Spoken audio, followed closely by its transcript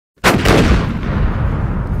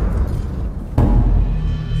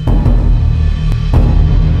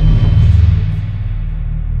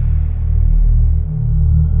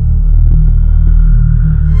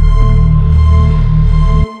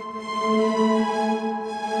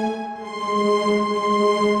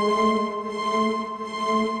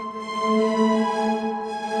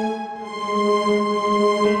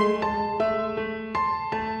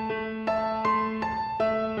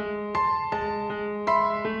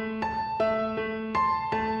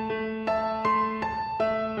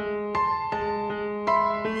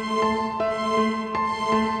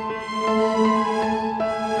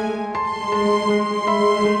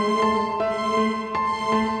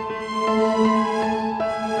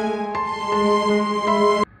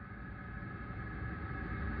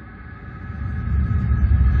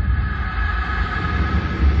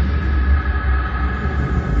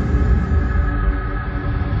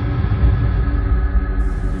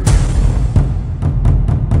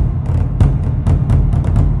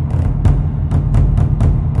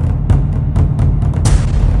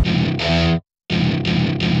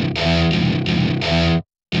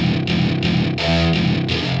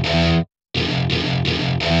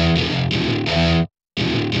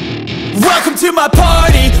Welcome to my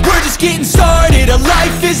party, we're just getting started. A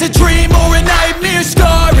life is a dream or a nightmare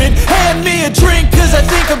scarring. Hand me a drink cause I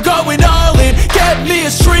think I'm going all in. Get me a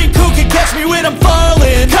shrink who can catch me when I'm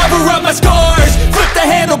falling. Cover up my scars, flip the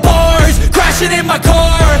handlebars. Crashing in my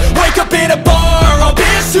car, wake up in a bar. I'll be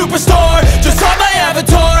a superstar, just on my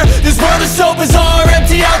avatar. This world is so bizarre,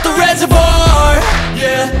 empty out the reservoir.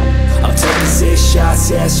 Yeah, I'm taking 6 shots,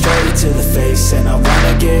 yeah, straight to the face. And I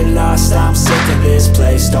wanna get lost, I'm sick of this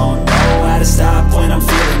place. Don't know how to stop when I'm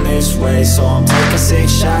feeling this way. So I'm taking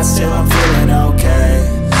 6 shots till I'm feeling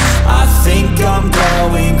okay. I think I'm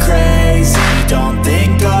going crazy, don't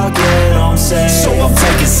think I'll get home safe. So I'm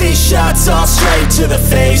taking 6 shots, all straight to the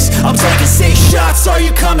face. I'm taking 6 shots, are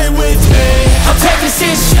you coming with me? I'm taking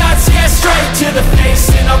 6 shots, yeah, straight to the face.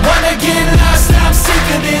 And I wanna get lost, I'm sick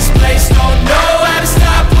of this place. Don't know